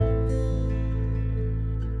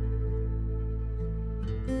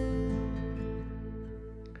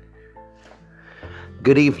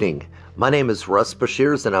Good evening. My name is Russ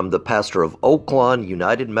Bashirs, and I'm the pastor of Oak Lawn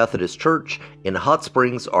United Methodist Church in Hot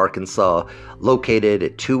Springs, Arkansas, located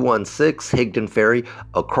at 216 Higdon Ferry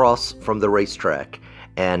across from the racetrack.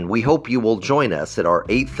 And we hope you will join us at our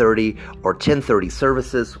 8:30 or 10:30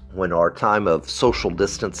 services when our time of social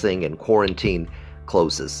distancing and quarantine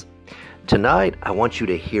closes. Tonight, I want you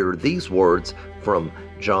to hear these words from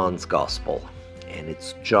John's Gospel. And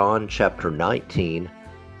it's John chapter 19,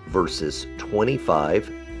 verses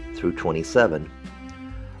 25 through 27.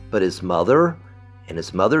 But his mother and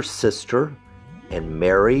his mother's sister and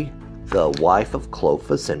Mary, the wife of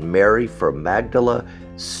Clopas, and Mary from Magdala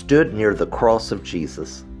stood near the cross of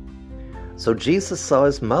Jesus. So Jesus saw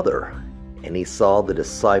his mother, and he saw the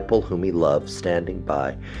disciple whom he loved standing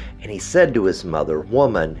by. And he said to his mother,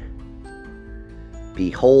 "Woman,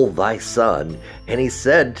 behold thy son." And he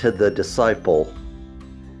said to the disciple,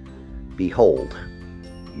 "Behold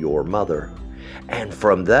your mother." And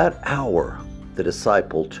from that hour, the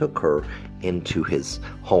disciple took her into his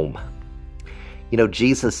home. You know,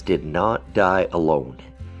 Jesus did not die alone.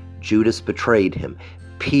 Judas betrayed him.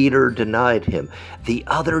 Peter denied him. The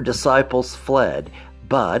other disciples fled,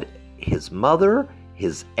 but his mother,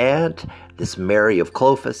 his aunt, this Mary of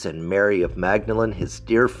Clopas, and Mary of Magdalene, his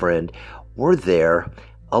dear friend, were there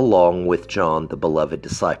along with John, the beloved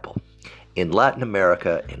disciple. In Latin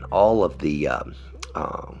America, in all of the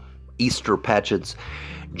Easter pageants,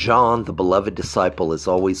 John, the beloved disciple, is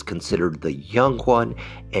always considered the young one,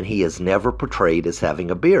 and he is never portrayed as having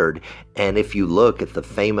a beard. And if you look at the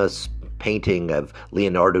famous painting of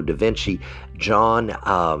Leonardo da Vinci, John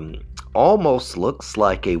almost looks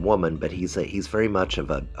like a woman, but he's very much of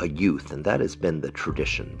a youth, and that has been the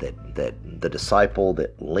tradition, that the disciple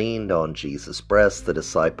that leaned on Jesus' breast, the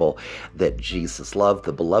disciple that Jesus loved,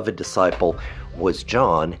 the beloved disciple, was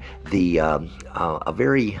John, a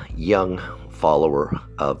very young follower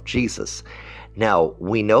of Jesus. Now,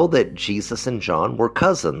 we know that Jesus and John were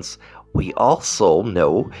cousins. We also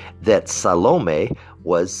know that Salome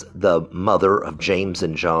was the mother of James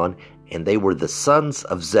and John, and they were the sons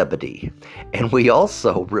of Zebedee. And we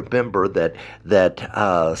also remember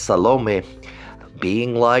that Salome,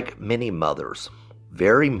 being like many mothers,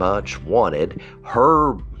 very much wanted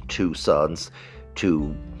her two sons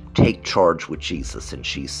to take charge with Jesus. And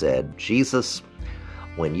she said, "Jesus,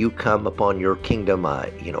 when you come upon your kingdom,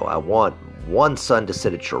 I want one son to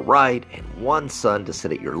sit at your right and one son to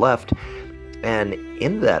sit at your left." And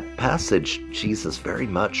in that passage, Jesus very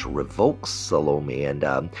much revokes Salome and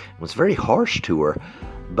was very harsh to her.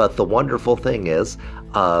 But the wonderful thing is,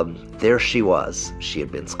 there she was. She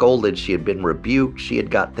had been scolded, she had been rebuked, she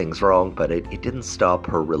had got things wrong, but it didn't stop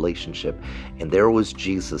her relationship. And there was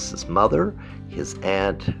Jesus' mother, his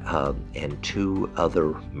aunt, and two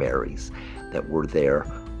other Marys that were there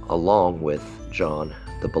along with John,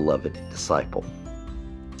 the beloved disciple.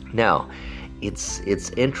 Now, it's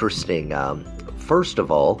interesting. First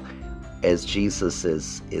of all, as Jesus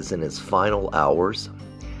is in his final hours,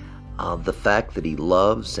 the fact that he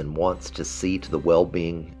loves and wants to see to the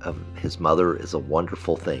well-being of his mother is a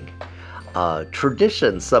wonderful thing.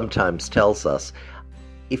 Tradition sometimes tells us,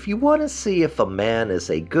 if you want to see if a man is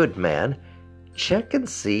a good man, check and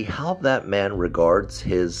see how that man regards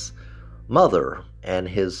his mother and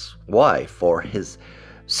his wife or his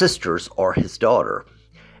sisters or his daughter.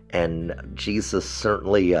 And Jesus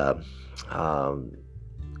certainly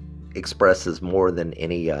expresses more than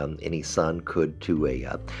any son could to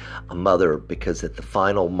a mother, because at the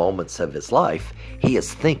final moments of his life, he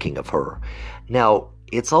is thinking of her. Now,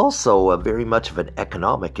 it's also very much of an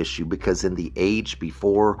economic issue, because in the age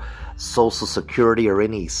before Social Security or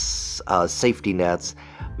any safety nets,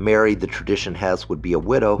 Mary, the tradition has, would be a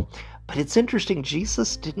widow. But it's interesting,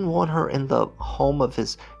 Jesus didn't want her in the home of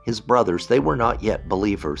his brothers. They were not yet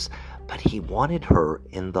believers, but he wanted her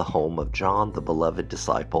in the home of John, the beloved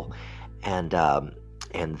disciple. And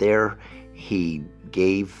there he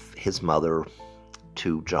gave his mother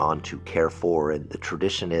to John to care for, and the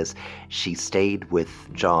tradition is she stayed with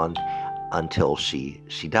John until she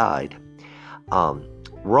died.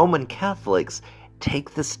 Roman Catholics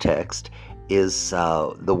take this text is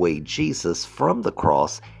the way Jesus from the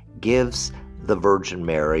cross gives the Virgin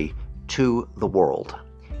Mary to the world,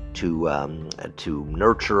 to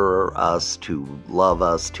nurture us, to love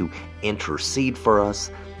us, to intercede for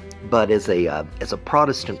us. But as a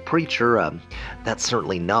Protestant preacher, that's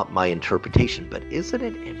certainly not my interpretation. But isn't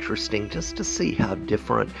it interesting just to see how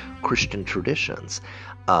different Christian traditions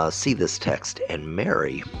see this text? And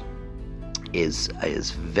Mary is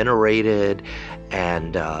venerated,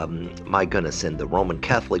 and my goodness, in the Roman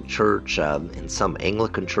Catholic Church, in some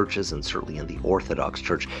Anglican churches, and certainly in the Orthodox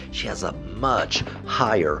Church, she has a much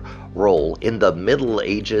higher role. In the Middle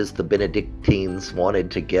Ages, the Benedictines wanted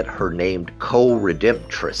to get her named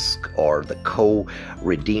co-redemptrix, or the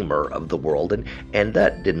co-redeemer of the world, and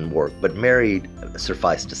that didn't work. But Mary,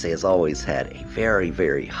 suffice to say, has always had a very,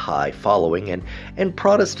 very high following, and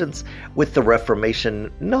Protestants with the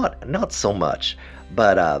Reformation, not so much.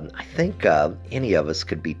 But I think any of us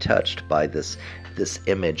could be touched by this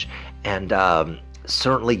image. And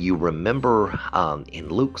certainly you remember in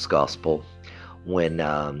Luke's Gospel when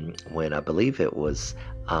I believe it was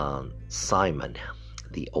Simon,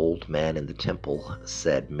 the old man in the temple,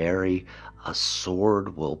 said, "Mary, a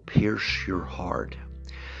sword will pierce your heart."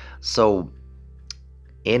 So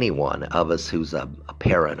any one of us who's a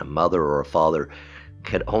parent, a mother, or a father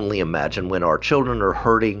could only imagine when our children are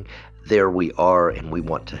hurting. There we are, and we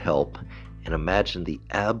want to help. And imagine the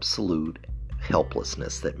absolute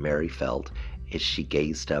helplessness that Mary felt as she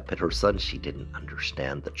gazed up at her son. She didn't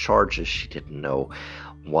understand the charges. She didn't know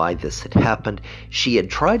why this had happened. She had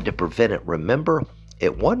tried to prevent it. Remember,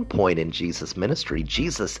 at one point in Jesus' ministry,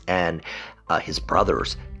 Jesus and his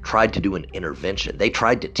brothers tried to do an intervention. They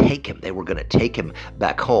tried to take him. They were going to take him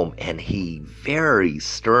back home, and he very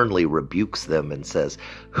sternly rebukes them and says,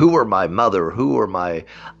 "Who are my mother? Who are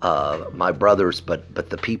my brothers? But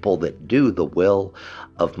the people that do the will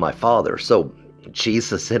of my Father." So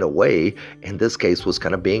Jesus, in a way, in this case, was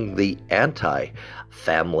kind of being the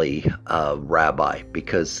anti-family rabbi,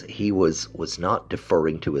 because he was not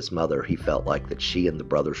deferring to his mother. He felt like that she and the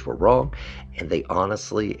brothers were wrong, and they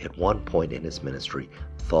honestly, at one point in his ministry,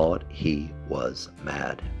 thought he was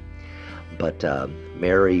mad. But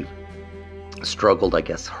Mary struggled, I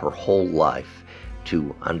guess, her whole life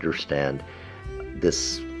to understand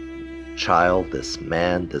this child, this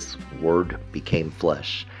man, this word became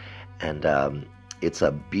flesh. And it's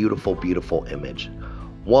a beautiful, beautiful image.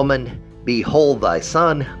 "Woman, behold thy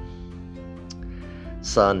son.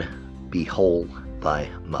 Son, behold thy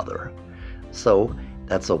mother." So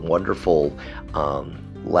that's a wonderful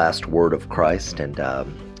last word of Christ.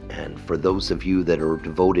 And for those of you that are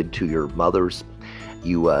devoted to your mothers,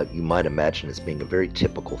 you might imagine as being a very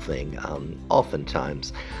typical thing.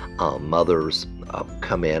 Oftentimes, mothers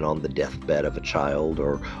come in on the deathbed of a child,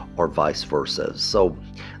 or vice versa. So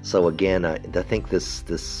again, I think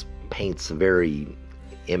this paints a very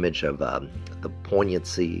image of the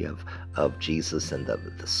poignancy of Jesus and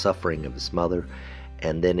the suffering of his mother.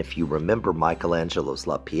 And then if you remember Michelangelo's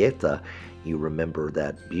La Pieta, you remember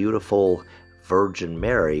that beautiful Virgin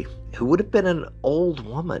Mary, who would have been an old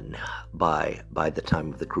woman by the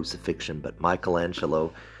time of the crucifixion, but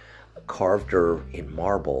Michelangelo carved her in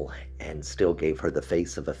marble and still gave her the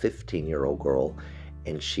face of a 15-year-old girl,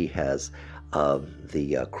 and she has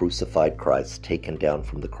the crucified Christ taken down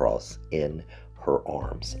from the cross in her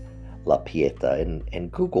arms. La Pieta,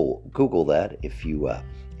 and Google that if you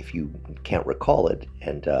can't recall it,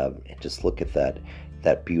 and just look at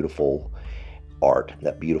that beautiful art,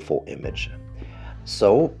 that beautiful image.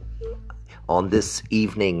 So on this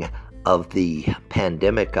evening of the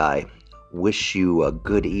pandemic, I wish you a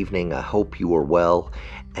good evening. I hope you are well,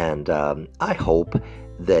 and I hope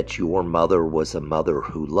that your mother was a mother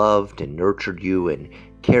who loved and nurtured you and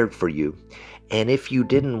cared for you. And if you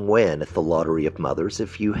didn't win at the lottery of mothers,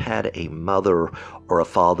 if you had a mother or a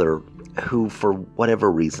father who, for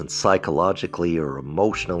whatever reason, psychologically or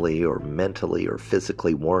emotionally or mentally or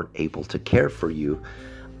physically weren't able to care for you,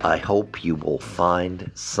 I hope you will find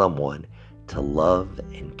someone to love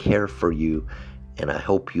and care for you. And I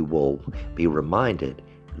hope you will be reminded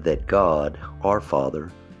that God, our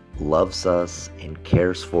Father, loves us and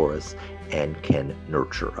cares for us and can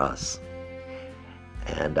nurture us.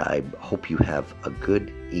 And I hope you have a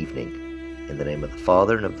good evening. In the name of the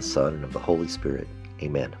Father, and of the Son, and of the Holy Spirit.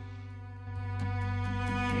 Amen.